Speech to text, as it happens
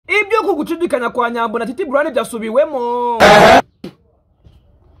uko gucudikanya kwa Nyambo na Titi Brown byasubiwemo.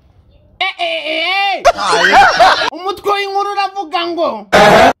 Umutwe w'inkuru uravuga ngo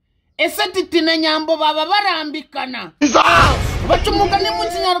ese Titi na Nyambo baba barambikana. Baca umugani mu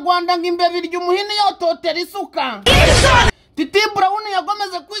Kinyarwanda ngo imbe birya umuhini yototera isuka. Titi Brown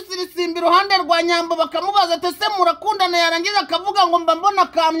yagomeze kwisirisimba iruhande rwa Nyambo bakamubaza ati se murakundana, yarangiza akavuga ngo mba mbona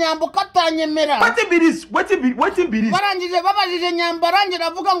ka Nyambo katanyemera. Barangije babajije Nyambo arangira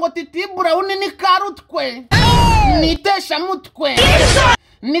avuga ngo Titi Brown ni karutwe, nitesha mutwe,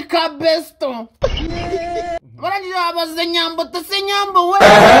 ni ka besto. Barangije babaze Nyambo ati Nyambo we,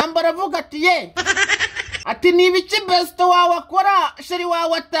 Nyambo aravuga ati ye, ati ni ibiki besto wawe akora sheri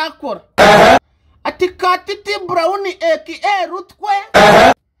wawe atakora. Ati ka Titi Brown rutwe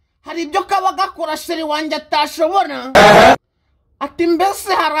hari ibyo kaba gakora sheri wanjye atashobora. Ati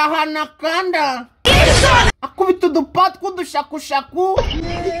mbese hari ahana kanda akubita udupati tw'udushakushaku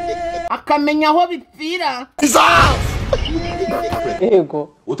akamenya aho bipfira.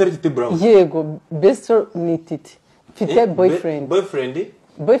 Yego utari Titi Brown. Yego besto ni Titi. Mfite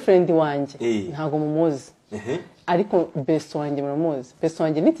boyfriend wanjye ntago mumuzi. Ariko besto wanjye muramuzi. Besto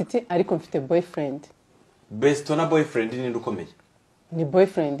wanjye ni Titi ariko mfite boyfriend. Besto na boyfriend ni ndukomeye. Ni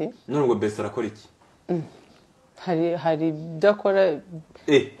boyfriend. None ngo besto arakora iki? Hari dakora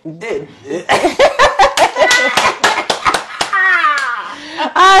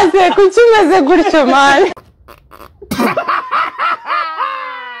se kuchimeze gutyo mali.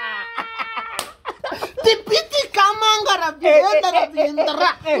 Tipiti kamangara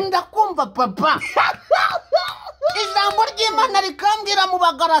bindara ndakumva papa. Ijambo ry'Imana rikambwira mu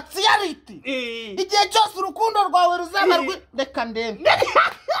Bagalatia riti igihe cyose urukundo rwawe ruzaba reka ndebe.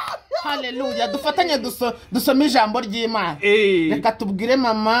 Haleluya, dufatanye dusome ijambo ry'Imana. Reka tubwire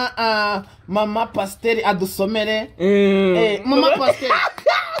mama pasiteri adusomere. Mama pasiteri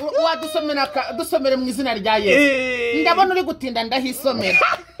dusomere mu izina rya Yesu. Ndabona uri gutinda ndahisomera.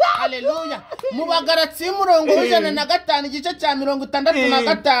 Haleluya. Mu Bagalatia umurongo w'105 igice cya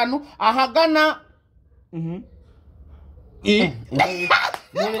 65 ahagana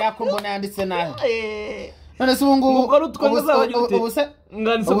Nebira ko mbona yanditse naho. None se ubungu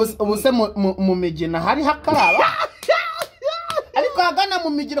ubuse mu migina hari hakaraba. Ariko hagana mu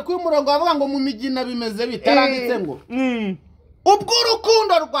migina ku murongo bavuga ngo mu migina bimeze bitaranditse ngo ubwo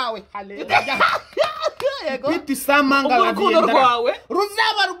urukundo rwawe. Haleluya. Biti samanga rwawe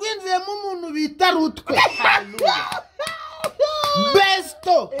ruzaba rwinjiye mu muntu bita rutwe. Haleluya.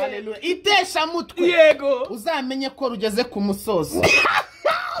 Besto. Haleluya. Itesha mutwe. Yego. Uzamenye ko rugeze ku musozo.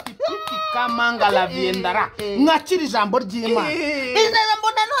 Kamanga la viendara. Mwakira ijambo ry'Imana. Ineza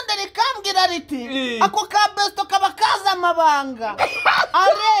mbona none rikambwira riti ako ka besto kaba kaza amabanga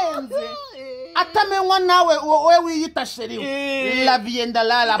arenze atamenywa nawe we wiyita sheri. La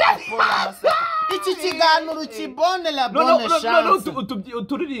viendara la popola masaka. Iki kiganiro kibone la bonne chance.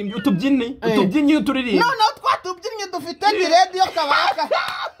 Uturirimbi utubyinnyi uturirimbi. No twatubyinnyi dufite ni radio kabaka.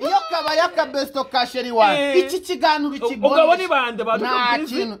 Iyo kabaya besto ka sheri wawe. Iki kiganiro kibone. Ugaboni bande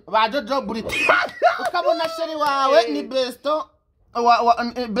ba Jojo Briti. Ukabona sheri wawe ni besto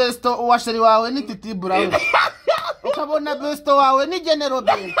besto wa sheri wawe ni Titi Brown. Ukabona besto wawe ni General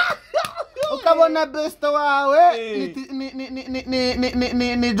Ben. Ukabona besto wawe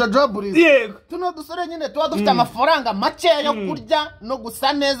ni Jojo Briti. Tuno dusore nyine tuwa dufite amafaranga make yo kurya no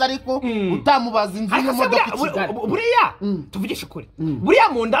gusa neza ariko utamubaza inzu y'imodoka Kigali. Buriya tuvugisha kuri. Buriya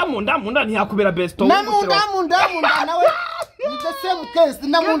munda ntiyakubera besto. Na munda nawe ni the same case.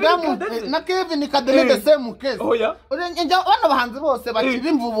 Na munda na Kevin Kadene the same case. Oya. Bano bahanzi bose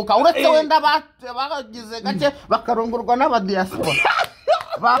bakibimvubuka uretse wenda bagize gake bakarongorwa n'abadiaspora.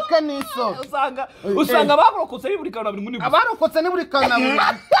 Bakaniso usanga barokotse ni buri kantu buri abarokotse ni buri kantu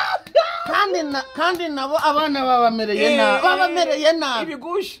kandi nabo abana babamereye nabi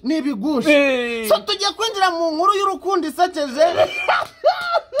ni ibigushi. So tujye kwinjira mu nkuru y'urukundo isekeje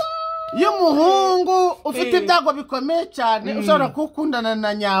y'umuhungu ufite ibyago bikomeye cyane ushobora gukundana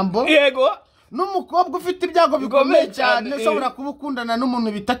na Nyambo. Yego. N'umukobwa ufite ibyago bikomeye cyane ushobora kubukundana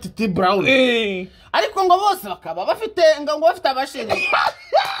n'umuntu bita Titi Brown. Ariko ngo bose bakaba bafite abashiri.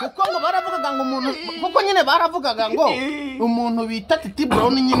 Kuko ngo baravugaga ngo umuntu kuko nyine baravugaga ngo umuntu bita Titi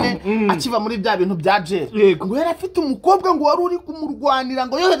Brown nyine akiva muri bya bintu bya jail. Ngo yari afite umukobwa ngo wari uri kumurwanira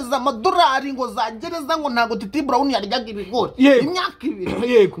ngo yohereza amadolari ngo zagereza ngo ntago Titi Brown yaryaga ibigori imyaka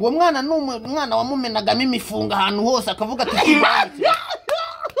 2. Uwo mwana n'umwana wamumenagamo imifunga ahantu hose akavuga Titi Brown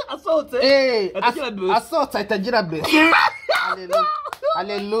asotse atagira be.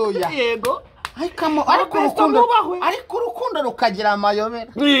 Haleluya. Yego. Ariko urukundo rukagira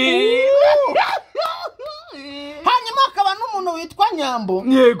amayobera. Hanyuma akaba umuntu witwa Nyambo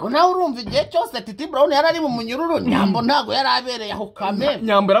Yego. nawe urumva igihe cyose Titi Brown yarari mu munyururu Nyambo ntago yarabereye aho kame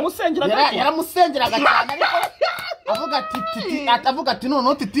Nyambo yaramusengeraga cyane ariko avuga ati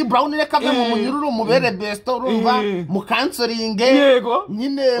noneho Titi Brown reka ave mu munyururu mubere besto urumva mu counseling Yego.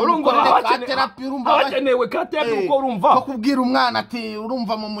 nyine urumva ka therapy urumva abakenewe ka therapy uko urumva ko kubwira umwana ati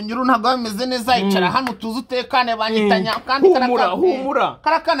urumva mu munyururu ntago bameze neza yicara hano tuzi utekane banyitanya kandi humura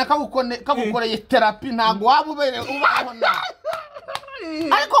karakana kagukoreye therapy ntago waba ubaho na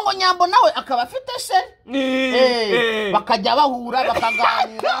ariko ngo Nyambo nawe akaba afite se bakajya bahura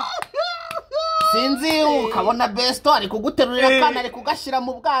bakaganira sinzi ukabona besto ari kuguterurira kana ari kugashyira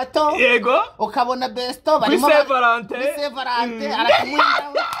mu bwato yego ukabona besto barimo Severante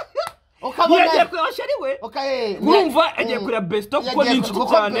arakumwira ukabona yagiye kwashariwe urumva agiye kurya besto kuko ni inshuti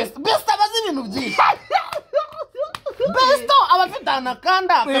cyane besto abazi ibintu byinshi besto abafitana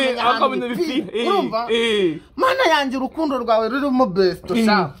kandi akamenya bifi urumva mana yanjye urukundo rwawe rurimo besto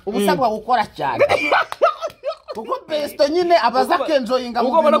sha ubusabwa gukora cyane kuko besto nyine abaza kenjoyinga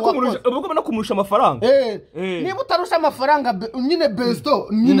mu bintu ubwo kumurusha amafaranga niba utarusha amafaranga nyine besto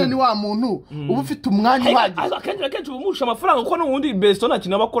nyine ni wa muntu uba ufite umwanya uhagije akenshi umurusha amafaranga kuko n'ubundi besto nta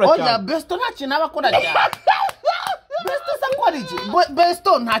kintu abakora cyane oya besto nta kintu abakora cyane besto sakwarije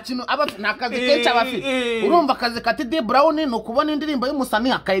besto nta kintu nta kazi kenshi abafite urumva akazi ka Titi Brown ni ukubona indirimbo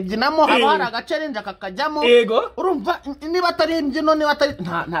y'umusani akayibyinamo haba hari agace kakajyamo urumva niba atari imbyino niba atari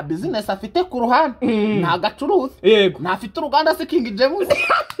nta business afite ku ruhande nta gacuruzi ntafite uruganda se King James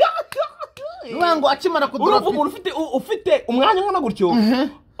ngo akimara kudropa ufite umwanya nk'una gutyo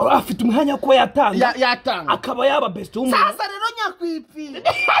afite umwanya ko yatanga akaba yaba besto w'umuntu sasa rero nyakwipi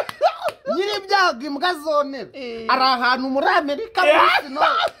nyiri ibyago imbwa zonera ari ahantu muri Amerika ari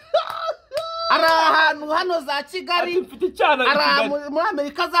ahantu hano za Kigali ari muri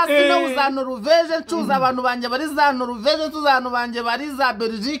Amerika za Sino za Norvege ncuza abantu banje bari za Norvege tuza abantu banje bari za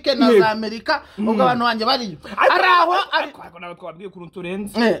Belgique na za Amerika ubwo abantu banje bari ari aho ariko nawe twabwiye kuruntu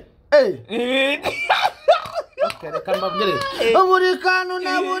turenze reka mbabwire BURIKANTU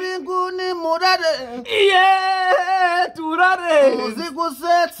na BURINGUNI murare turare uzi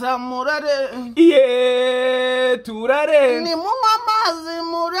gusetsa murare turare ni munywa amazi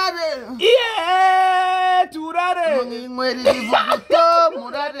murare turare mwinywera ibivuguto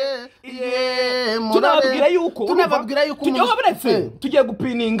murare tunababwira yuko tugiye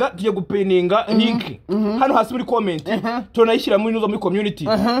gupininga link hano hasi muri comment tunayishyira muri community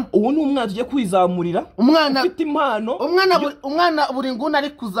ubu ni umwana tugiye kwizamurira umwana ufite impano umwana BURINGUNI ari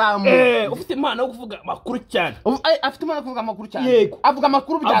kuzamura ufite impano yo kuvuga amakuru cyane afite impano yo kuvuga amakuru cyane avuga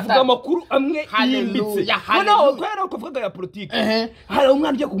amakuru amwe yimbitse noneho twera kuvuga ya politike hari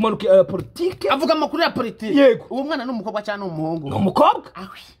umwana ugiye kumanuka ya politike avuga amakuru ya politike uwo mwana ni umukobwa cyane umuhungu ni umukobwa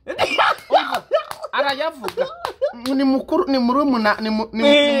arayavuga ni mukuru ni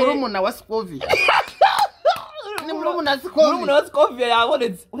murumuna wa Scovia ni murumuna Scovia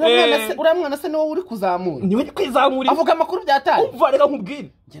yabonetse uramwana se niwe uri kuzamura niwe kwizamura avuga amakuru byataye umva reka nkubwire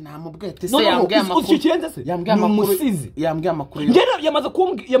nge namubwete se yambwiye amakuru yambwiye amakuru nge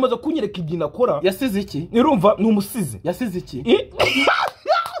yamaze kunyereka ibintu akora yasize iki urumva ni umusizi yasize iki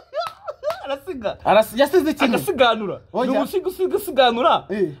yasize iki agasiganura ni umusiganura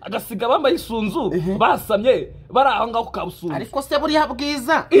agasiga bambaye isunzu basamye bari aho ngaho ku Kabusunzu ariko se buriya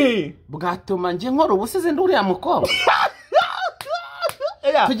bwiza bwatuma nge nkora ubusizi nduriya mukobwa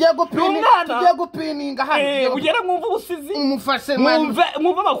tugiye gupininga hano ugera mwumva ubusizi umufashe mwumva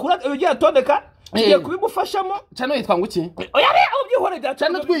amakuru ugiye atondeka tugiye kubimufashamo cyane yitwa ngo iki oya aho byihore bya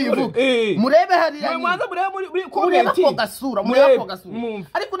cyane twivuga murebe hariya mwanza muri mureba ko gasura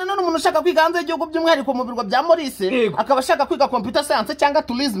ariko nanone umuntu ushaka kwiga hanze y'igihugu by'umwihariko mu birwa bya Maurice akaba ashaka kwiga computer science cyangwa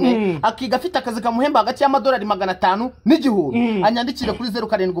tourisme akiga afite akazi kamuhemba hagati y'amadolari 500 n'igihumbi anyandikire kuri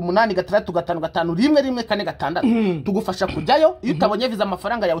 0786551146 tugufasha kujyayo iyo utabonye visa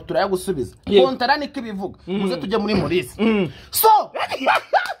amafaranga yawe turayagusubiza kontarani kibivuga muze tujye muri Maurice so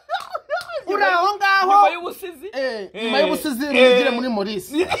uraho ngaho nyuma y'ubusizi mugire muri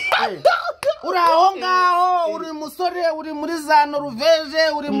Maurice uraho ngaho uri musore uri muri za Norvege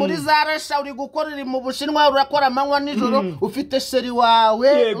uri muri za Russia uri gukorera mu Bushinwa urakora amanywa nijoro ufite sheri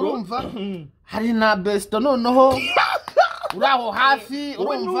wawe urumva hari na besto noneho uraho hafi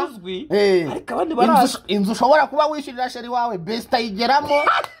urumva ariko abandi baraje inzu ushobora kuba wishyurira sheri wawe besto ayigeramo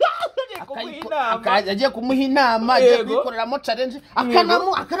agiye kumuha inama agiye kwikoreramo challenge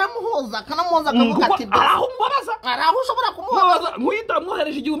akanamuhoza akavuga ati araho mubaza araho ushobora kumuhoza muhita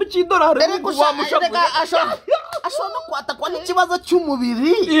mwohereje $1000 wamushakuye ashobora no kwatakwa n'ikibazo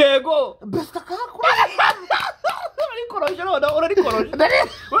cy'umubiri yego besto akakura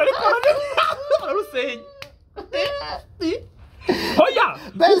urarikoroje urarusenya Oya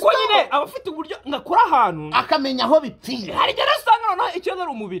kuko nyine abafite uburyo ngakora ahantu akamenya aho bipfira. hari igihe usanga noneho ikibazo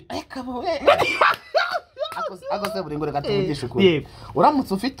ari umubiri. Eka bowe akose buri ngore gatuvugisha ukuri.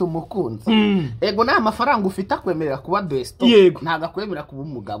 Uramutse ufite umukunzi ego nta mafaranga ufite akwemerera kuba besto ntaga kwemera kuba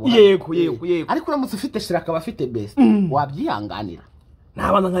umugabo. Yego ariko uramutse ufite shiraka bafite besto wabyihanganira.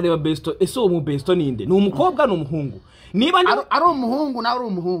 Nabana nkareba besto ese uwo mu besto ninde? Ni umukobwa ni umuhungu? Niba ari umuhungu nawe ari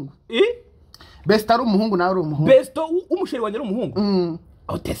umuhungu. Besto ari umuhungu nawe ari umuhungu. Besto umusheri wanjye ari umuhungu.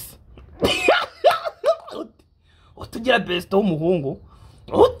 Otese. Otugira besto w'umuhungu.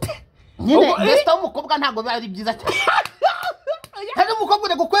 Ote. Nyine besto w'umukobwa ntago bari byiza cyane. Kandi umukobwa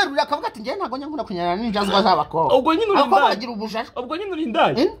uri gukwerurira akavuga ati ngiye ntago nyanguna kunyana n'injazwa z'abakobwa. Ubwo nyine uri indaya. Bagira ubujajwa. Ubwo nyine uri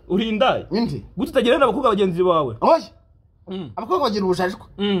indaya. Uri indaya. Gute utagira n'abakobwa bagenzi bawe? Oya. Abakobwa bagira ubujajwa.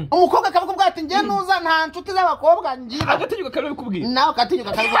 Umukobwa akavuga ati ngiye nuza nta nshuti z'abakobwa ngira. Agatinyuka kare bikubwira. Nawe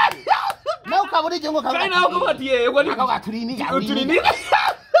katinyuka kare. Nawe ukabura igihe kavuga. Kandi nawe ukavuga ati yego ni. Turi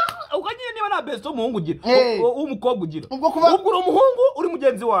ubwo nyine niba nta besto w'umuhungu ugira w'umukobwa ugira ubwo uri umuhungu uri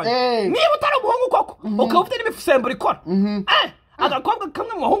mugenzi wanjye niba utari umuhungu koko ukaba ufite n'imifusemburo ikora agakobwa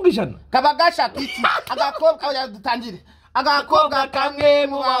kamwe mu bahungu 100 kaba gashaka iki agakobwa dutangire agakobwa kamwe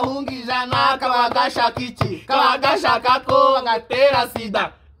mu bahungu 100 kaba gashaka iki kaba gashaka ko bagatera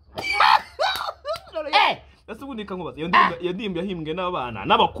sida ese ubundi kankubaza iyo ndimbi yahimbwe n'abana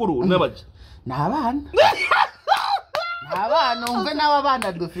n'abakuru n'abaje n'abana umve n'aba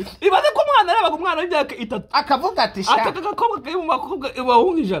bana dufite. Ibaze ko umwana yabaga umwana w'imyaka 3 akavuga ati sha akakakobwa kari mu bakobwa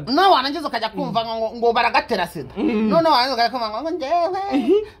bahungu 100 no wanangiza ukajya kumva ngo baragatera sida none wanangiza ukajya kumva ngo njewe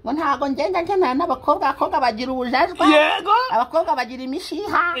ngo ntago ngenda njana n'abakobwa bagira ubujajwa yego abakobwa bagira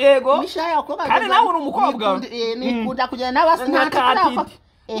imishiha imishiha y'abakobwa kandi nawe uri umukobwa ni kuja kujya n'abasinaka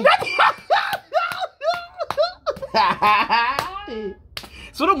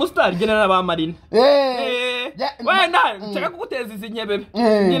Sura mustar genera ba Marina. Wenda nshaka kuguteza izi nyebebe.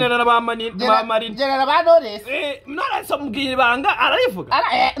 Genera ba Marina. Genera ba Knowless. Knowless amubwira ibanga arayivuga.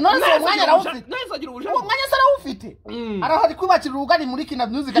 Knowless umwanya arawufite. Knowless agira ubujanja. Umwanya sarawufite. Arahari kubakira urugari muri kina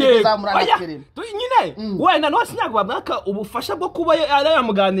music kuzamura na kerene. Nyine wenda no sinyago bamwaka ubufasha bwo kuba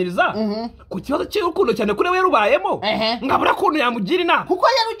yamuganiriza ku kibazo cy'urukundo cyane kuri we rubayemo. Ngabura kuntu yamugira inama. Kuko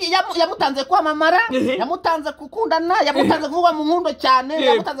yamutanze kwamamara, yamutanze gukundana, yamutanze kuvuga mu nkundo cyane.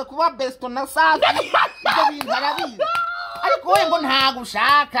 Yamutanze kuba besto na sazi ibyo bintu arabizi ariko we ngo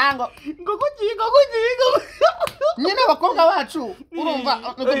ntagushaka ngo nyine abakobwa bacu urumva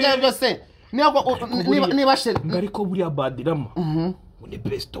n'ibyo byose niba sheri ariko buriya badirama ni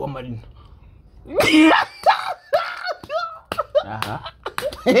besto wa Marina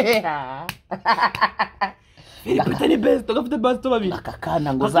Ni besto gafite besto babiri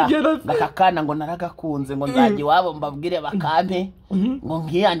akakana ngo naragakunze ngo nzaje wabo mbabwire bakampe ngo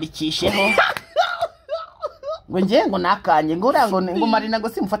nkiyandikisheho ngo ngiye ngo nakanye ngo urango ngo Marina ngo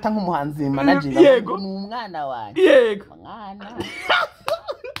simufata nk'umuhanzi manager ngo ni umwana wanjye yego mwana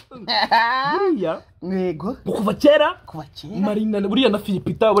buriya yego kuva kera Marina buriya na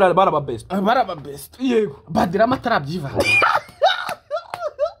Philipita buriya baraba besto yego badirama atarabyivanga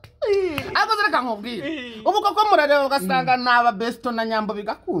akoze reka nkubwire ubu koko murareba ugasanga naba besto na Nyambo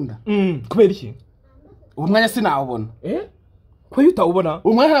bigakunda kubera iki umwanya sinawubona ko yutawubona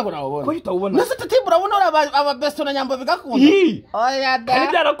umwanya ntabwo nawubona ko yutawubona nase Titi urabona aba besto na Nyambo bigakunda oya da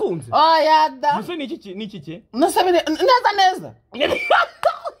kandi byarakunze oya da nase ni iki nase neza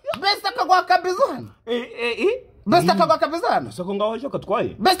besto akagwa kabizo hano besto akagwa kabizo hano sako ngaho cyo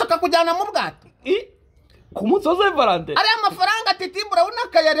katwaye besto akakujyana mu bwato ku munsi wa Valentine ari amafaranga Titi urabona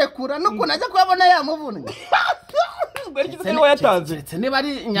akayarekura nuko najya kuyabona yamuvunnye Gwerigise yatanze ndetse niba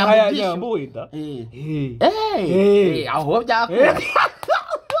ari Nyambo wita aho byakora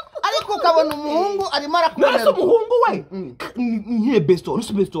ariko ukabona umuhungu arimo arakumera nase umuhungu we nkiye besto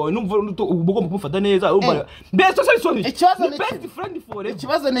wawe numva ubugomba kumufata neza besto sari ikibazo ni best friend forever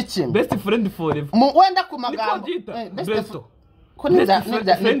ikibazo ni kimwe best friend forever wenda ku magambo besto ko nibya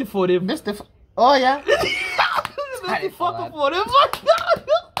friend forever best oya best forever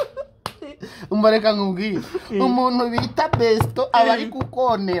umbareka nkubwire umuntu bita besto aba ari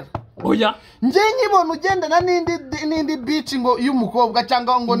kukonera oya nje nkibona ugendana n'indi beach ngo y'umukobwa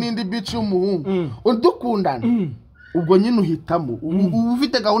cyangwa ngo n'indi beach y'umuhungu udukundana ubwo nyine uhitamo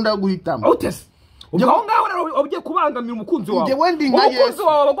ufite gahunda yo guhitamo utese ubwo ngaho ugiye kubangamira umukunzi wawe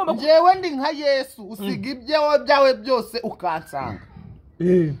njyewe ndi nka Yesu usiga ibyawe byawe byose ukansanga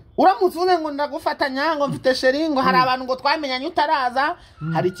uramutse uvuze ngo ndagufatanya ngo mfite sheri ngo hari abantu ngo twamenyanye utaraza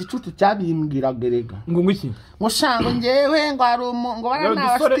hari ikicucu cyabimbwiraga erega ngo ngwiki ngo shango njyewe ngo hari ngo bana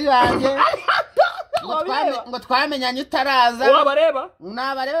n'abashiti banjye ngo twamenyanye utaraza wabareba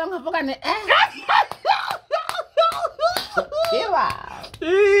nabareba nkavuga ne kiba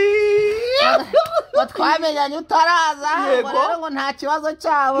twamenyanye utaraza rero ngo nta kibazo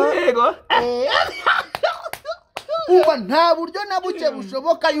cyabo yego uba nta buryo na buke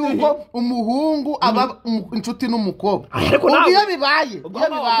bushoboka yuko umuhungu aba inshuti n'umukobwa iyo bibaye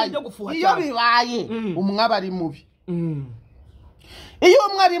umwe aba ari mubi iyo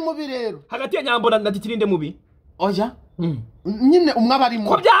umwe ari mubi rero hagati ya Nyambo na Titi ninde mubi oya nyine umwe aba ari mubi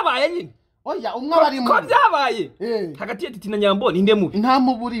ko byabaye nyine oya umwe aba ari mubi ko byabaye hagati ya Titi na Nyambo ninde mubi nta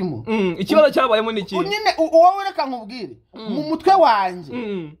mubi urimo ikibazo cyabayemo ni iki nyine wowe reka nkubwire mu mutwe wanjye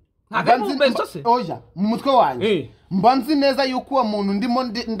oya mu mutwe wanjye mba nzi neza yuko uwo muntu ndimo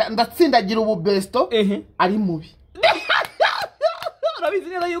ndatsindagira ubu besto ari mubi urabizi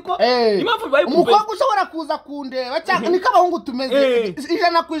neza yuko impamvu bibaye umukobwa ushobora kuza kundeba cyangwa niko abahungu tumeze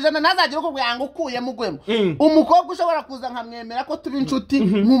 100% ntazagire ko yanga ukuyemo ugwemo umukobwa ushobora kuza nkamwemera ko turi inshuti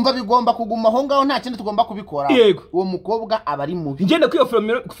nkumva bigomba kuguma aho ngaho nta kindi tugomba kubikora uwo mukobwa aba ari mubi ngenda kwiyo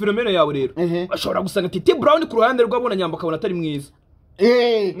fenomeno yawe rero bashobora gusanga Titi Brown ku ruhande rw'abona Nyambo akabona atari mwiza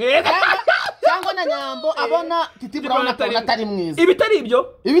cyangwa na Nyambo abona Titi Brown akabona atari mwiza ibitari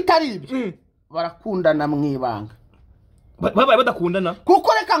ibyo barakundana mwibanga babaye badakundana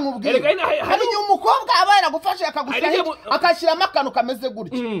kuko reka nkubwire hari umukobwa aba yaragufashe akagushyiramo akantu kameze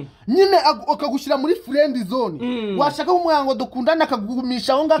gutya nyine akagushyira muri friend zone washaka umwango dukundana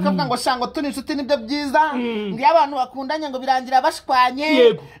akagumisha aho ngaho akavuga ngo shango tuni inshuti nibyo byiza ngiye abantu bakundanye ngo birangira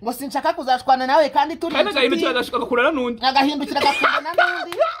bashwanye ngo sinshaka kuzashwana nawe kandi turi agahindukira agakundana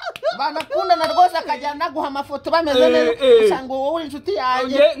n'undi banakundana rwose akajyana naguha amafoto bameze neza shango wowe uri inshuti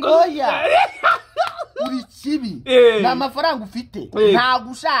yanjye oya uri kibi nta mafaranga ufite nta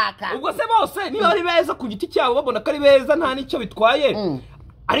gushaka ubwo se bose niba ari beza ku giti cyabo babona ko ari beza nta nicyo bitwaye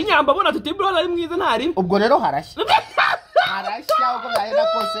ari Nyambo abona Titi Brown ari mwiza ntari ubwo rero harashya ubwo byahera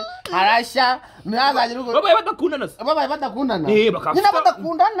kose harashya ntazagire ubwo babaye badakundana nyine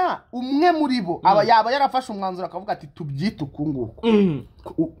badakundana umwe muri bo yaba yarafashe umwanzuro akavuga ati tubyite ukunguku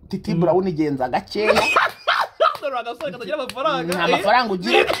Titi Brown igenza gakeya nta mafaranga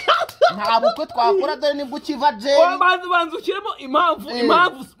ugira nta bukwe twakora dore nibwo ukiva jeri banza ushyiremo impamvu dore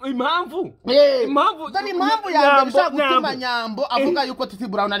impamvu ya mbere ishaka gutuma Nyambo avuga yuko Titi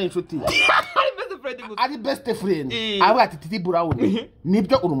Brown ari inshuti ari best friend avuga ati Titi Brown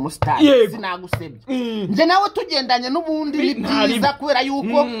nibyo uri umusitari sinagusebye nje nawe tugendanye n'ubundi ni byiza kubera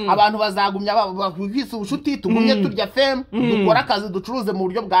yuko abantu bazagumya bakwisa ubushuti tugumye turya fame dukora akazi ducuruze mu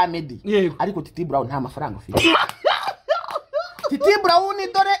buryo bwa media ariko Titi Brown nta mafaranga afite Titi Brown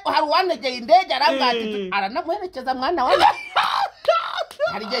dore hari uwanegeye indege aranamuherekeza mwana wawe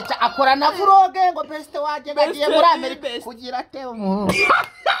hari igihe akora na vloge ngo best waje bagiye muri Amerika kugira ate umuntu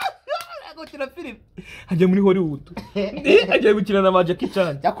gukina film ajya muri Hollywood ajya gukina na Jackie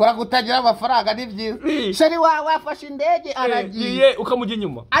Chan yakora kutagira amafaranga ni byiza sheri wawe afashe indege aragiye ukamujya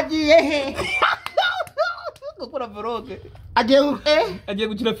inyuma agiye he gukora vloge agiye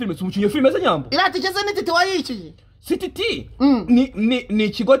gukina film umukinnyi wa film za Nyambo iratikeze ni Titi wayikije Titi ni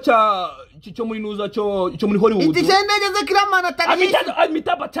ikigo cyo muri nuza cyo muri Hollywood itike indege Kiramana atari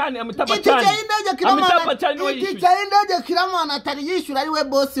amitaba cyane Kiramana atari yishyura ari we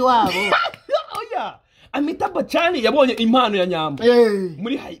boss wabo oya amitaba cyane yabonye impano ya Nyambo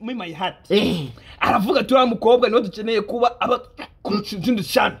muri my heart aravuga turi umukobwa niwe dukeneye kuba aba kundi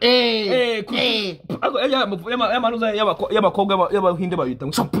cyane y'amanuza y'abakobwa y'abahinde babita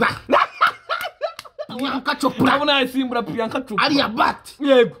Chopra Priyanka Chopra abona isimbura Priyanka Chopra ariya bat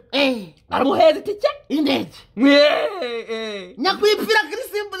yego aramuheze tike indege nyakwipfira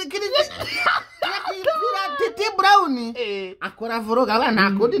kirisimbura Titi Brown akora vloga abana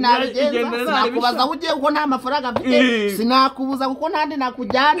nakundi nabigenza sinakubaza uje uko nta mafaranga afite sinakubuza kuko ntandi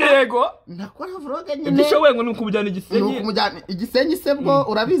nakujyana yego nakora vloga nyine ndishowe ngo nukubujyana igisenyi igisenyi sebwo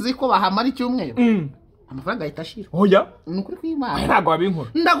urabizi ko bahamara icyumweru amafaranga yitashira oya nukuri kw'Imana ntago abinkora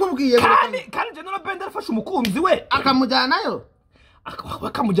ndakubwiye kandi General Bender afashe umukunzi we akamujyanayo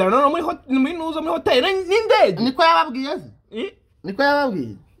bakamujyana muri nuza muri hotel n'indege niko yababwiye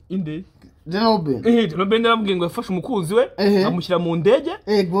inde General Bender yababwiye ngo yafashe umukunzi we amushyira mu ndege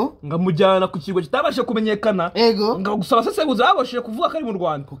ngamujyana ku kigo kitabashe kumenyekana ngo gusaba seseguza babashije kuvuga ko ari mu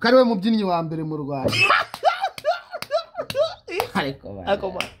Rwanda ko ari we mubyinnyi wa mbere mu Rwanda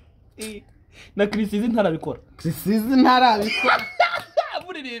ariko na Krisizi ntarabikora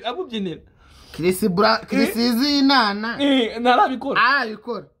abubyinira Krisizi inana ntarabikora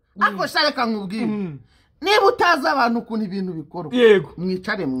abikora ako shareka nkubwire niba utazi abantu ukuntu ibintu bikorwa yego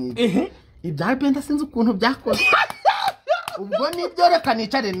mwicare mwige ibya Benda sinzi ukuntu byakoze ubwo nibyo reka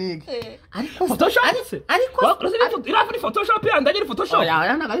nicare nige ariko Photoshop se ariko Irahari Photoshop yandagira Photoshop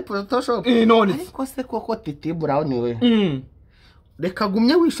oya ntago ari Photoshop none ariko se koko Titi Brown we reka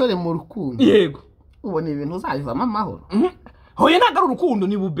gumye wishore mu rukundo yego ubona ibintu uzabivamo amahoro hoye ntago ari urukundo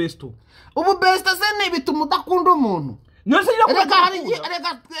ni ububesto se ni bituma udakunda umuntu nose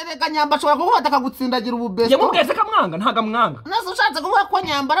reka Nyamba ashobora kuvuga atakagutsindagira ububesto yamubwese kamwanga ntaga mwanga nase ushatse kuvuga ko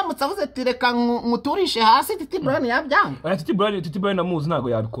Nyamba aramutse avuze ati reka nguturishe hasi Titi Brown yabyanga Titi Brown namuzi ntago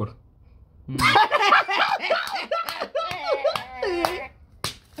yabikora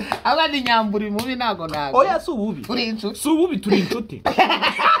abandi Nyamburi mubi ntago oya si ububi turi inshuti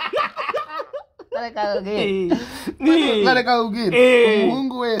Nareka ubwira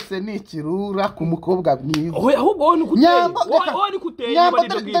umuhungu wese ni ikirura ku mukobwa mwiza oya ahubwo wowe ni kuteye Nyambo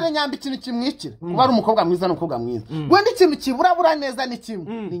dore Nyamba ikintu kimwikira kuba ari umukobwa mwiza n'umukobwa mwiza we n'ikintu kiburabura neza ni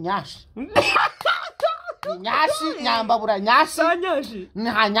kimwe ni nyashi Nyamba bura nyashi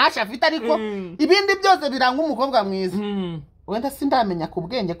nta nyashi afite ariko ibindi byose biranga umukobwa mwiza wenda sindamenya ku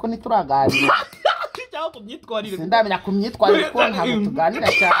bwenge ko nituraganira sindamenya ku myitwarire ko ntabwo tuganira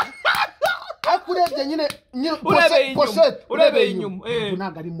cyane akurebye nyine urebeye inyuma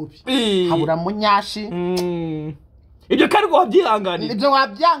ntago ari mubi habura mu nyashi ibyo kandi wabyihanganira ibyo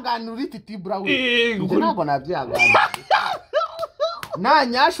wabyanganira uri Titi Brown ibyo ntabwo nabyihanganira nta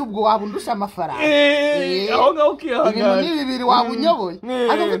nyashi ubwo waba undusha amafaranga aho ngaho ukihangana ibintu bibiri waba unyoboye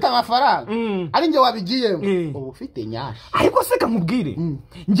ariko ufite amafaranga ari njye wabigiyemo uba ufite nyashi ariko se kamubwire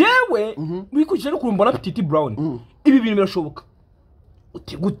njyewe wikurikije no kurumbona Titi Brown ibi bintu birashoboka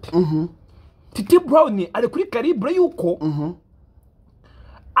uti gute Titi Brown ari kuri calibre yuko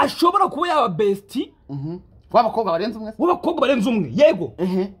ashobora kuba yaba bestie w'abakobwa barenze umwe yego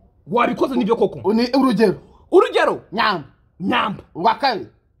wabikoze nibyo koko urugero Nyambo wa kabiri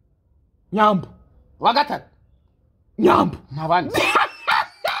Nyambo wa gatatu Nyambo ntabandi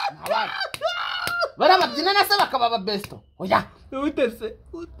barababyina nase bakaba ba besto oya utese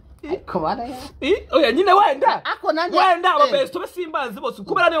kubara oya nyine wenda aba besto basimbazi bose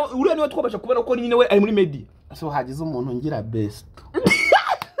kubera uriya niwe twabasha kubera ko nyine we ari muri media so hagize umuntu ngira besto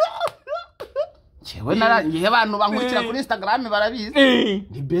Chewe narangiye abantu bankurikira kuri Instagram barabizi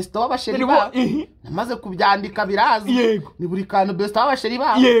ni besto w'abasheri ba namaze kubyandika birazi ni buri kantu besto w'abasheri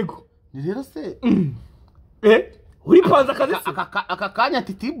ba yego ni rero se uri panza kazi aka kanya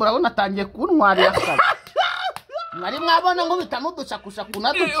Titi Brown atangiye kuntwara akazi mwari mwabona ngo bitamuducakusha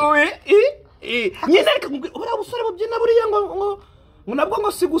kunaduce nyine reka ubura busore bubyina buriya ngo nabwo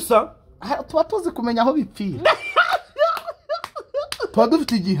ngo si gusa tuba tuzi kumenya aho bipfira tuba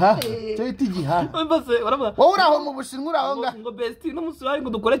dufite igihaha cyo bita igihaha wowe uraho mu Bushinwa uraho ngo bestie n'umunsi wari ngo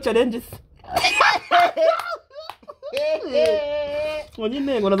dukore challenges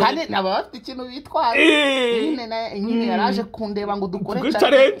kandi naba bafite ikintu bitwara nyine yaraje kundeba ngo dukore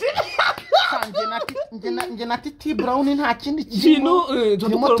challenge nge na Titi Brown nta kindi kintu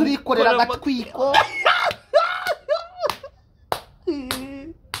turimo turikorera agatwiko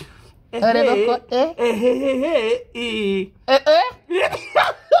areba ko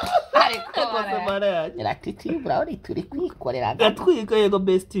ariko Titi Brown turi kwikorera agatwiko yego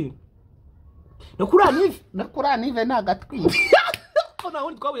bestie no kuri anive nta gatwiko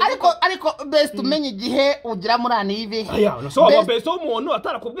ariko best umenye igihe ugira muri anive so aba best umuntu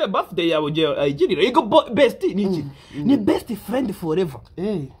atarakubwiye birthday yawe ayigirira yego best ni iki ni best friend forever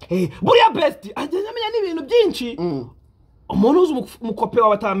buriya best ajyamenya n'ibintu byinshi umuntu uzi umukope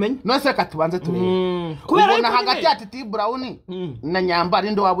wawe atamenya nose reka tubanze turebe kubera hagati ya Titi Brown na Nyamba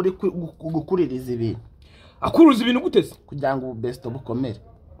ari ndo waba uri gukuririza ibintu akuruza ibintu gutese kugira ngo best bukomere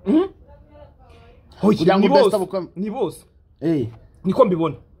kugira ngo best bukomere ni bose niko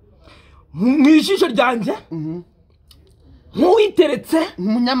mbibona mw'ijisho ryanjye nk'uwiteretse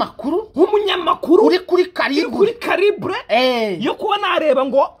umunyamakuru uri kuri calibre yo kuba nareba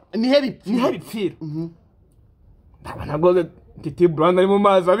ngo nihe bipfira ntabwo Titi Brown ari mu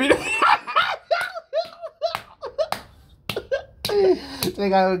mazi abiri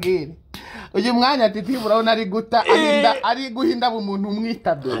reka ubwire uyu mwanya Titi Brown ari guhinda umuntu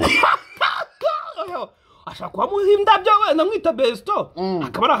umwitabye ashaka kuba muhindabyo wenda mwita besto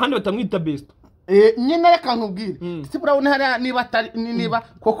akaba ari ahandi batamwita besto nyine reka nkubwire Titi Brown niba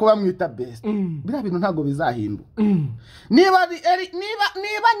koko bamwita besto biriya bintu ntabwo bizahinduka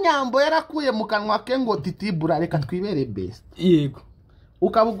niba Nyambo yarakuye mu kanwa ke ngo Titi Brown reka twibere besto yego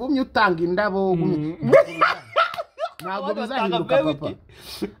ukaba ugumye utanga indabo ntabwo bizahinduka papa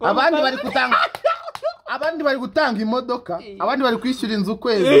abandi bari gutanga imodoka abandi bari kwishyura inzu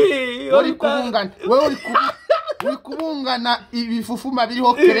kwezi uri kubungana ibifufuma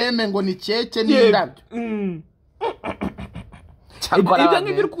biriho kreme ngo ni keke n'indabyo ibyo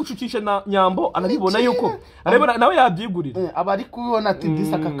ngibyo uri kushukisha na Nyambo anabibona yuko areba nawe yabyigurira abari kubibona ati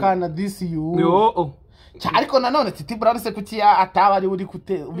disaka kana disi you ariko nanone Titi Brown se kuki ataba ari uri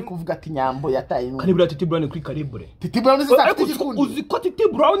kuvuga ati Nyambo yataye inka kanibura Titi Brown kuri Calibre Titi Brown se afite igikundi uzi ko Titi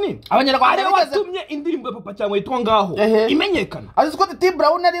Brown abanyarwanda batumye indirimbo ya papa cyangwa yitwa ngaho imenyekana azi ko Titi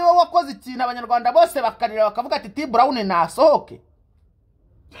Brown ari we wakoze ikintu abanyarwanda bose bakarira bakavuga ati Titi Brown nasohoke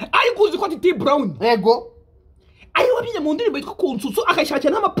ariko uzi ko Titi Brown yego ari wabiye mu ndirimbo yitwa Kunsusu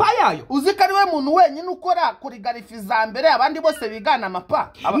akashakira n'amapa yayo uzi ko ari we muntu wenyine ukora kuri garifiza mbere abandi bose bigana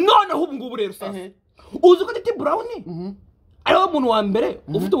amapa none ubu ngubu rero sasa uzi ko Titi Brown ari we muntu wa mbere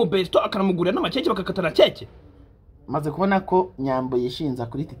ufite umubesto akanamugurira n'amakeke bakakatana keke maze kubona ko Nyambo yishinza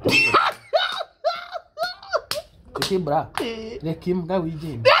kuri Titi Titi Brown reka imbwa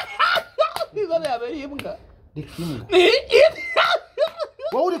wigenda izana yabe imbwa reka imbwa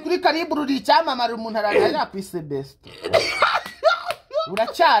wowe uri kuri Calibre uri icyamamare umuntu aranganya kwise best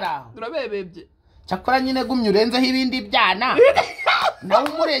uracyara turabebebye cyakora nyine gumye urenzeho ibindi byana nawe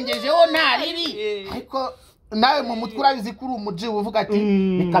umurengejeho ntaribi ariko nawe mu mutwe urabizi kuri umuji uvuga ati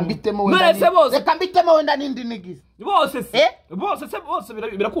reka mbitemo wenda n'indi nigize bose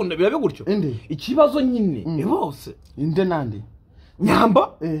birakunda birabe gutyo ikibazo nyine bose inde nande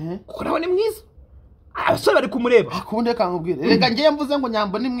Nyambo kuko nawe ni mwiza abasore bari kumureba akundi kankubwire rega ngiye mvuze ngo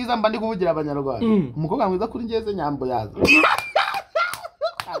Nyambo ni mwiza mba ndi kuvugira abanyarwanda umukobwa mwiza kuri ngeze Nyambo yaza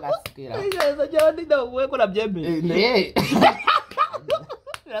agasikira yeza cyane ndawe ko nabyemeye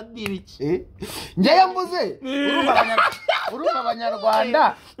radibiki ngiye mvuze urumva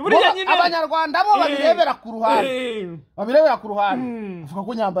abanyarwanda bo babirebera ku ruhande uvuga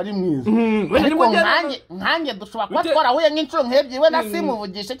ko Nyambo ari mwiza ariko nkanjye dushobora kuba twarahuye nk'inshuro nk'ebyiri we na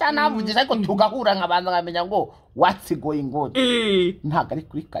simuvugishe cyangwa navugisha ariko tugahura nkabanza nkamenya ngo what's going on ntabwo ari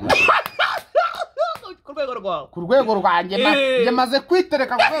kuri Calibre ku rwego rwanjye maze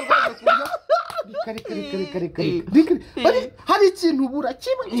kwitereka ku rwego hari ikintu ubura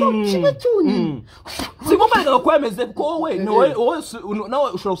kimwe cyonyine sigomba kwemeze kuko wowe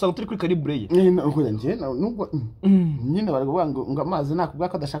nawe ushobora gusanga turi kuri Calibre ye nyine bari kuvuga ngo amazi nakubwa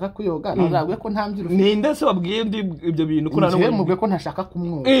ko adashaka kuyoga ntabwo ko ntambyiro ninde se wabwiye ibyo bintu ko none mubwe ko ntashaka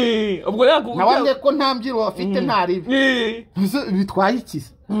kumwoga ubwo nabambye ko ntambyiro afite ntaribi bitwaye iki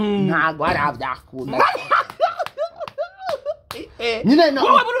ntabwo ari abyakunda nyine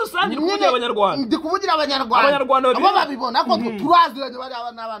wowe muri rusange kuvugira abanyarwanda ndi kuvugira abanyarwanda abo babibona ko turaziranye bari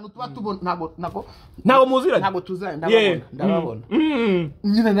abantu tuba tubona ntabwo muziranye ntabwo tuzanye ndababona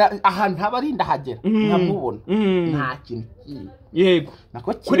nyine ahantu habari ndahagera nkamubona nta kintu yego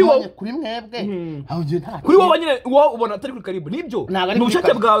kuri wowe kuri mwebwe aho ngiye nta kuri wowe nyine wowe ubona atari kuri Calibre nibyo ni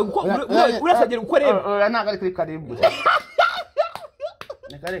ubushake bwawe kuko urasagera uko reba ntabwo ari kuri Calibre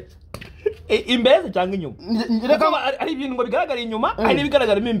imbere cyangwa inyuma ari ibintu ngo bigaragara inyuma ari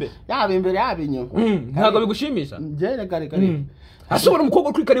n'ibigaragara imbere yaba imbere yaba inyuma ntabwo bigushimisha ngerega ashobora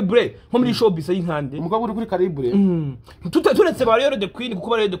umukobwa kuri Calibre nko muri showbiz y'inkande umukobwa uri kuri Calibre turetse ba Rero the Queen kuko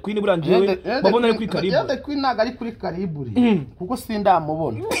ba Rero the Queen burangiwe babona ari kuri Calibre Rero the Queen ntabwo ari kuri Calibre kuko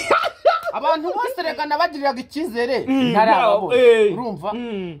sindamubona abantu bose reka nabagiriraga icyizere ntarababona urumva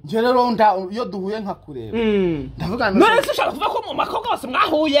nje rero iyo duhuye nka kureba ndavuga none se ushaka kuvuga ko mu makobwa bose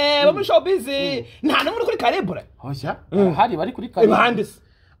mwahuye bo muri showbiz nta numwe kuri Calibre hoya hari bari kuri Calibre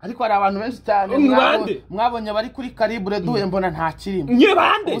ariko hari abantu benshi cyane mwabonye bari kuri Calibre duhuye mbona nta kirimo nye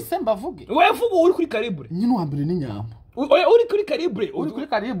bande use mbavuge wewe vuga uri kuri Calibre nyine wa mbere ni Nyambo uri kuri Calibre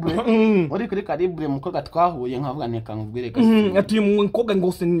uri kuri Calibre mukobwa twahuye nkavuga nteka nkubwire ati uyu mukobwa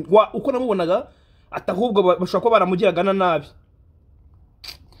ngose uko namubonaga atahubwo bashaka ko baramugiragana nabi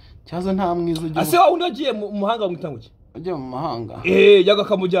cyazo nta mwiza ujye ase wawe unagiye mu mahanga mwitanguke ujye mu mahanga yaga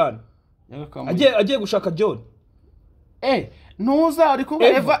kamujyana agiye gushaka John nuza uri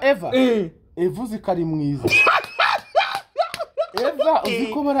kumva Eva uzi ko ari mwiza Eva uzi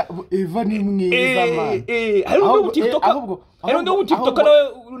ko Eva ni mwiza man hari undi mu TikTok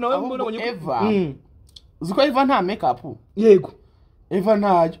nawe mbonye Eva uzi ko Eva nta make up yego Eva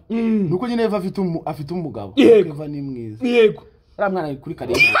ntayo nuko nyine Eva afite umugabo Eva ni mwiza yego ari mwana kuri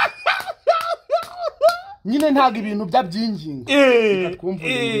Calibre nyine ntago ibintu byabyinginga twumva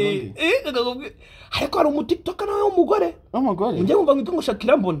ariko hari umu TikTok nawe w'umugore njye ngumva ngo ngo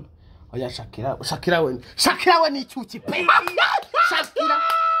Shakira mbona oya Shakira we ni icyuki pe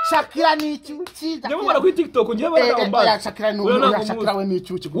Shakira ni icyuki njye mubara kuri TikTok njye baramba oya Shakira we ni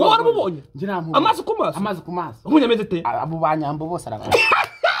icyuki wowe warabubonye njye namubo amazi ku mazi umunyameze te abo banyambo bose aragana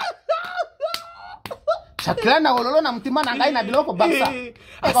Shakira na Ololo na Mutima na Ngai na Biloko Baksa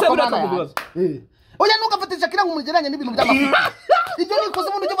asabura kamubaza oya nuka fata Shakira ngumugeranye n'ibintu by'amafuta ibyo nikoze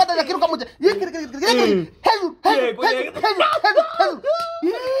umuntu cyo fata Shakira ukamuje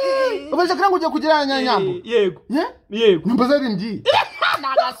Ubaje kira ngo ugiye kugirana Nyambo. Yego. Yego. Nyambo zari ndi.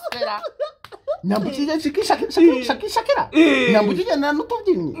 Nagasera. Nyambo kije shakira. Nyambo kije na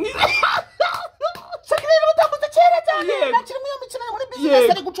nutubyinyi. Shakira n'utambuze cyera cyane. Nakiri mu mikino muri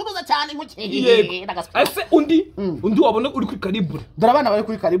business ari gucuruza cyane nkuki. Nagasera. Ese undi wabona uri kuri Karibure. Dore abana bari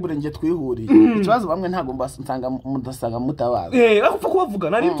kuri Karibure ngiye twihuriye. Ikibazo bamwe ntago mbasanga mudasanga mutabaza. Akupfa kubavuga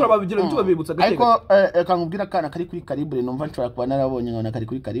nari turababigira tubabibutsa gake. Ariko kangubwira kana kari kuri Karibure numva nshobora kuba narabonye ngona kari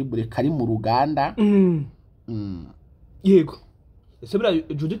kuri Karibure kari mu ruganda. Yego. Ese bra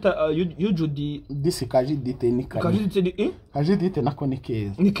Judita Judy Kajidite ni Kajidite nako ni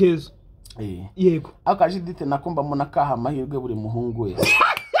keza. Ni keza. Yego. Akajidite nakumba mona kaha amahirwe buri muhungu we.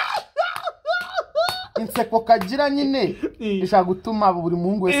 Inseko kagira nyine ishaka gutuma buri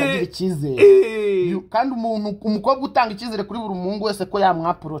muhungu wese agira ikizere. Kandi umukobwa utanga ikizere kuri buri muhungu wese ko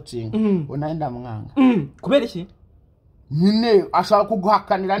yamwaproaching. Onaenda mwanga. Kubera iki? Nyine ashaka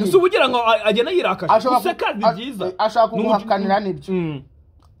kuguhakanira nibyo. Usubugira ngo agena yirakasha. Useka byiza. Ashaka kuguhakanira nibyo.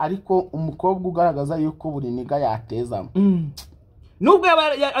 Ariko umukobwa ugaragaza yuko buri niga yatezamo. Nubwo yaba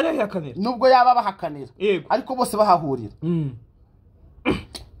ari hakanira. Nubwo yaba bahakanira. Ariko bose bahahurira.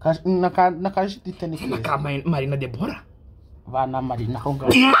 Nakajidite ni keza. Marina Debora. Bana Marina ho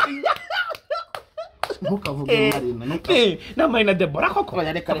ngaho. Ntukavuge Marina. Na Marina Debora koko.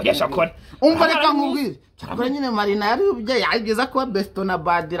 Reka shakora. Umva reka nkubwire. Cyakora nyine Marina yari ubye yageza kuba besto na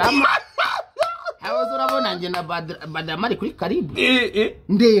Badirama. Hawazo urabona nge na Badirama ari kuri Karibure.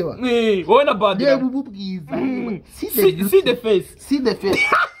 Ndeba. Wowe na Badirama. Ndeba ububwiza. See the face. See the face.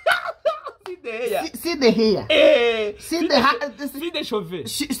 See the hair. See the cheveux.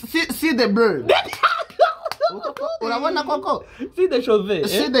 See the bird. Urabona koko? See the cheveux.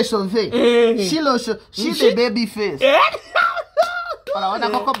 See the cheveux. See the baby face. Urabona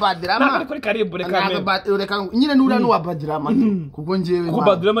koko Badirama. Kuri Karibure Reka nyine nura nuwa Badirama. Kuko njewe. Ku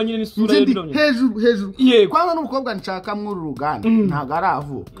Badirama nyine ni sura y'ibiromye. Hejuru. Yego. Kwanga n'umukobwa nshaka muri ruganda. Ntago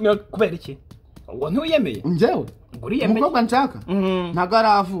aravu. Kubera iki? Ngo ntuyemeye. Njewe. Umukobwa nshaka. Ntago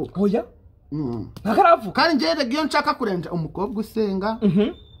aravu. Oya. Ntakaravu. Kandi njye giyo nshaka kurenja umukobwa usenga.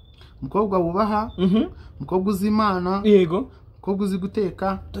 Umukobwa wubaha. Umukobwa uzimana. Yego. Umukobwa uzi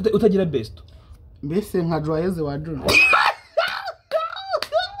guteka. Utagira besto. Mbese nka Joyeuse wa Juno.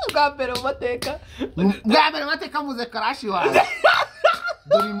 Bwambere mu mateka muze karashi wawe.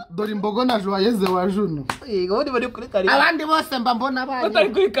 Dori mbogo na Joyeuse wa Juno. Yego bari bari kuri Karibure. Abandi bose mba mbona abandi. Batari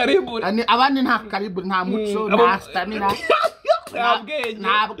kuri Karibure. Abandi nta Karibure nta muco nta stamina.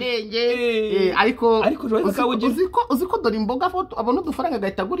 Nabwenge. Ariko uziko dori mboga foto abona udufaranga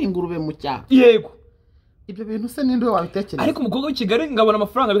gahita gura ingurube mu cyaro. Yego. Ibyo bintu se ninde wabitekereza? Ariko umukobwa w'Kigali ngabona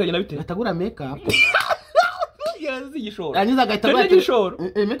amafaranga bikagenda bite? Atagura makeup. Yazi igishoro. Yanyiza gahita gura igishoro.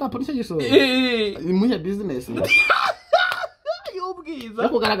 Makeup ni igishoro. Imuhe business. Y'ubwiza. Yo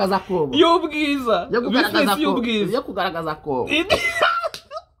kugaragaza ko. Y'ubwiza. Yo kugaragaza ko.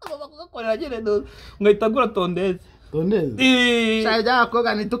 Bakugakorera nyine ngahita gura tondeze. Tondeze. Shaya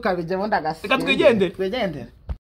koga nitukabije mo ndagasi. Reka twigendere.